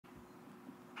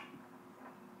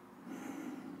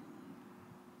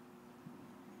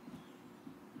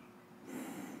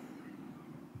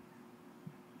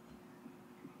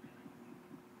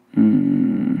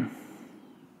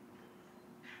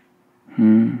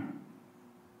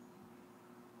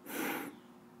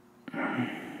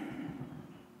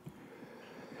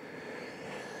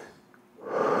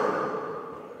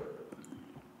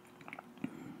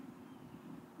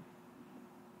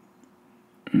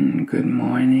Good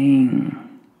morning.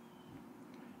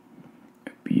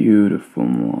 A beautiful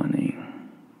morning.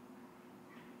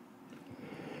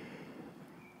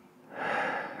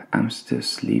 I'm still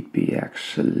sleepy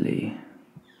actually.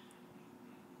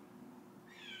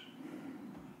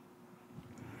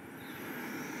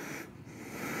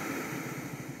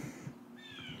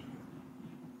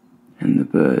 And the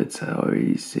birds are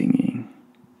already singing.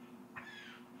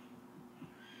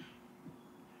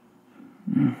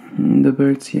 The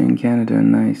birds here in Canada are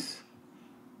nice.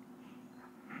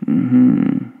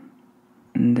 And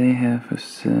they have a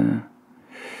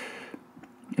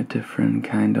different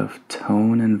kind of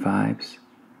tone and vibes.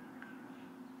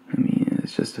 I mean,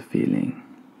 it's just a feeling.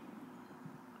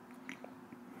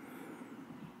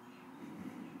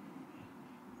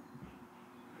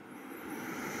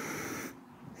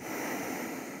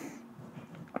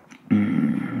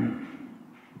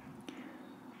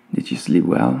 Did you sleep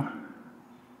well?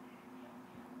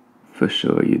 For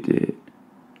sure you did.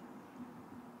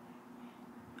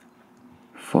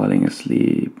 Falling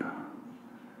asleep.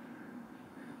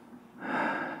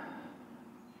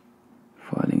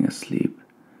 Falling asleep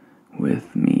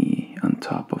with me on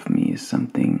top of me is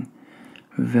something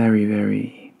very,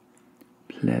 very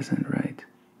pleasant, right?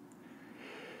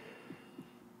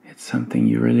 It's something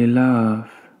you really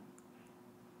love.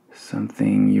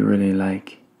 Something you really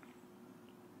like.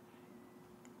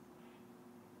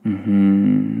 I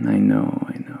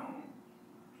know.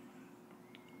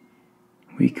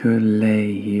 We could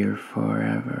lay here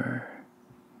forever,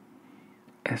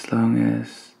 as long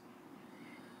as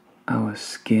our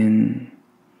skin,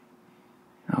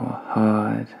 our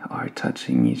heart are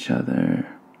touching each other.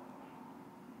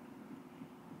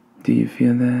 Do you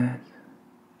feel that?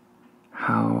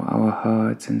 How our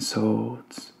hearts and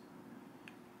souls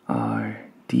are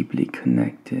deeply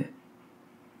connected.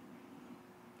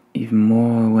 Even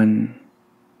more when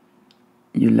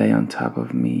you lay on top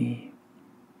of me,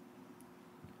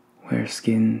 where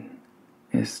skin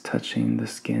is touching the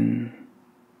skin.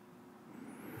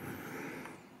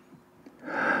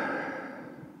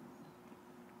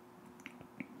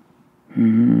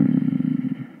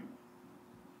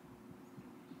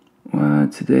 Well,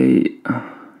 today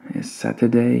is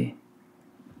Saturday,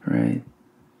 right?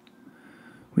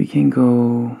 We can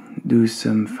go do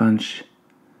some fun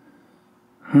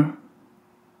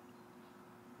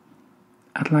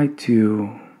I'd like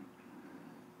to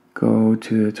go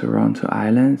to the Toronto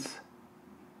Islands.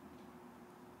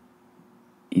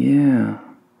 Yeah,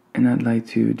 and I'd like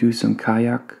to do some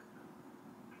kayak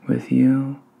with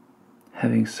you,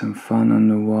 having some fun on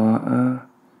the water.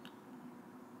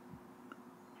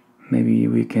 Maybe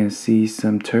we can see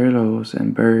some turtles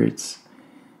and birds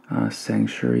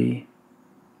sanctuary.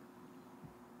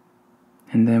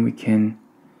 And then we can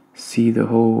see the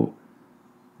whole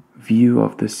view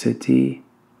of the city,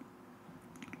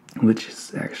 which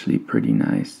is actually pretty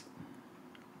nice.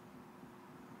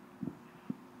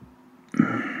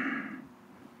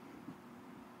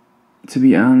 To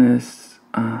be honest,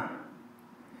 I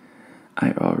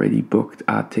already booked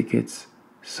our tickets,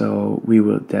 so we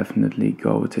will definitely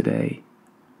go today.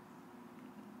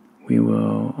 We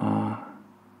will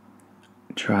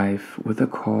drive with a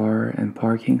car and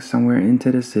parking somewhere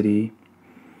into the city,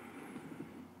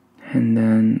 and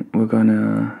then we're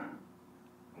gonna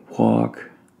walk,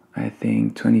 I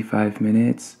think 25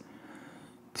 minutes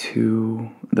to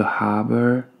the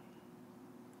harbor,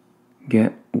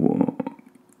 get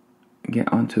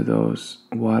onto those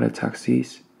water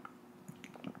taxis,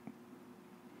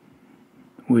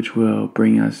 which will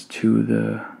bring us to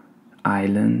the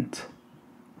island,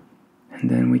 and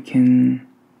then we can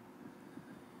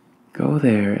go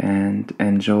there and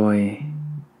enjoy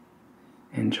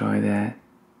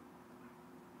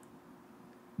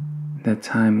that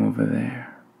time over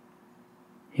there,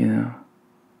 you know.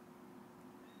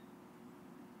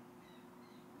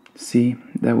 See,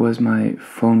 that was my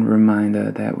phone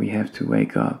reminder that we have to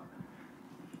wake up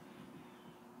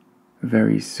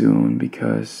very soon,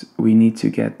 because we need to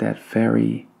get that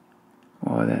ferry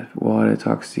or that water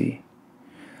taxi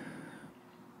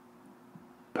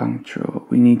punctual.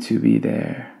 We need to be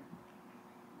there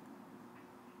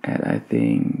at, I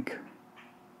think,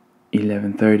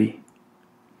 11:30.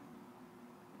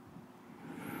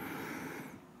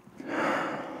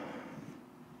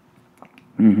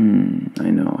 I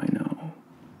know.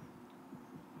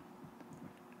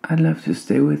 I'd love to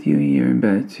stay with you here in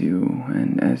bed too,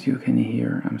 and as you can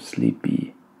hear, I'm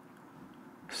sleepy.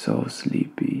 So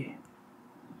sleepy.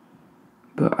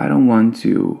 But I don't want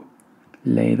to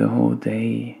lay the whole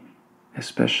day,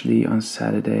 especially on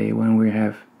Saturday when we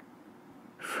have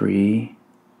free.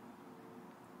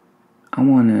 I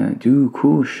wanna do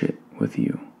cool shit with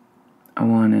you. I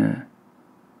wanna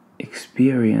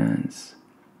experience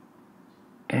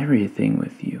everything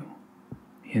with you,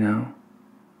 you know?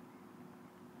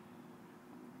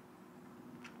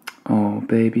 Oh,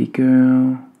 baby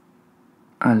girl,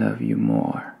 I love you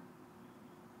more.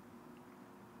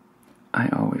 I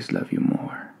always love you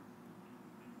more.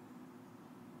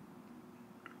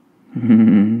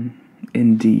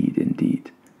 Indeed,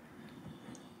 indeed.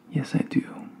 Yes, I do.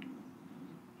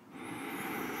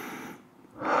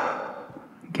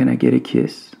 Can I get a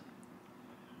kiss?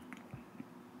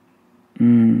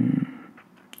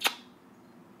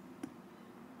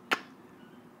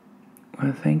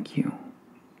 Well, thank you.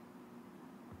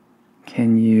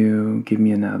 Can you give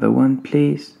me another one,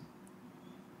 please?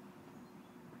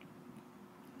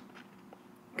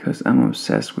 Because I'm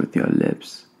obsessed with your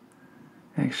lips.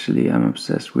 Actually, I'm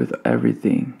obsessed with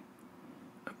everything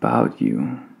about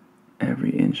you.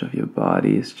 Every inch of your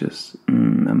body is just a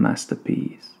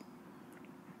masterpiece.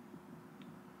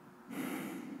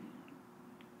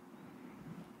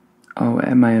 Oh,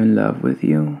 am I in love with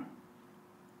you?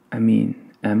 I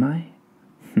mean, am I?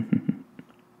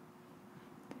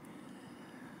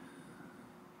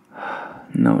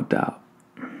 No doubt.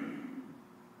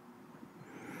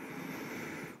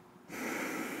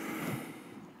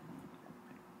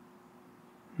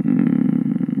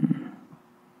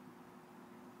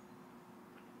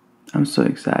 I'm so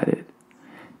excited.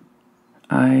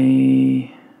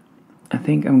 I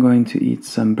think I'm going to eat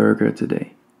some burger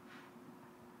today.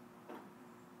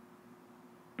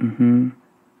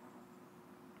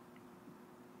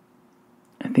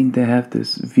 I think they have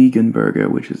this vegan burger,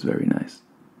 which is very nice.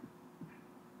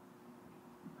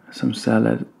 Some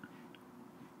salad.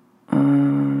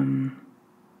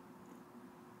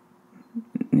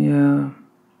 Yeah,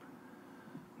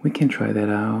 we can try that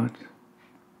out.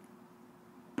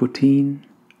 Poutine.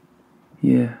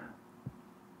 Yeah,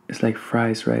 it's like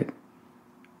fries, right?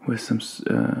 With some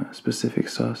specific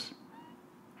sauce.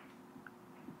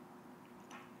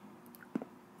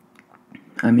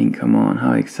 I mean, come on,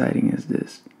 how exciting is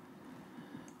this?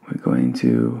 We're going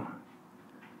to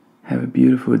have a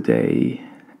beautiful day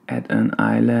at an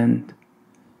island.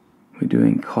 We're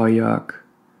doing kayak.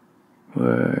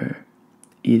 We're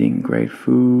eating great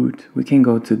food. We can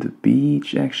go to the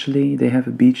beach, actually. They have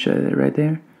a beach right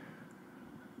there.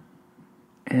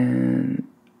 And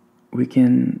we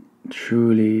can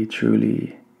truly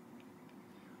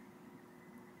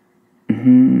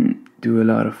do a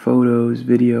lot of photos,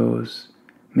 videos.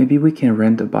 Maybe we can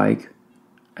rent a bike.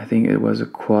 I think it was a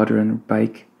quadrant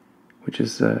bike, which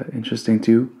is interesting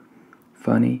too.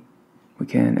 Funny. We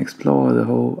can explore the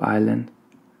whole island.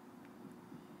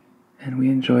 And we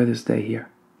enjoy this day here.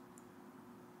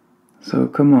 So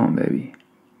come on, baby.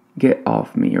 Get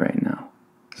off me right now,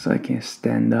 so I can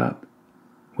stand up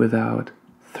without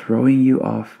throwing you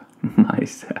off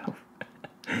myself.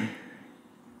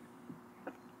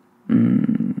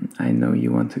 I know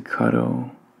you want to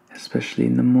cuddle, especially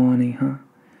in the morning, huh?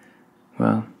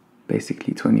 Well,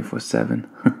 basically 24/7.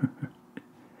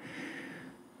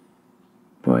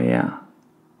 But yeah,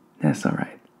 that's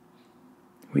alright.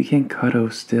 We can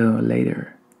cuddle still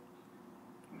later.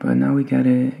 But now we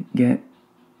gotta get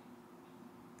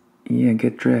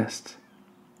dressed.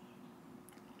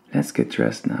 Let's get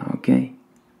dressed now, okay?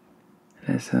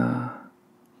 Let's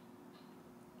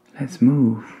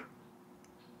move.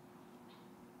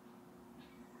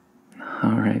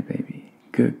 Alright, baby.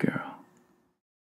 Good girl.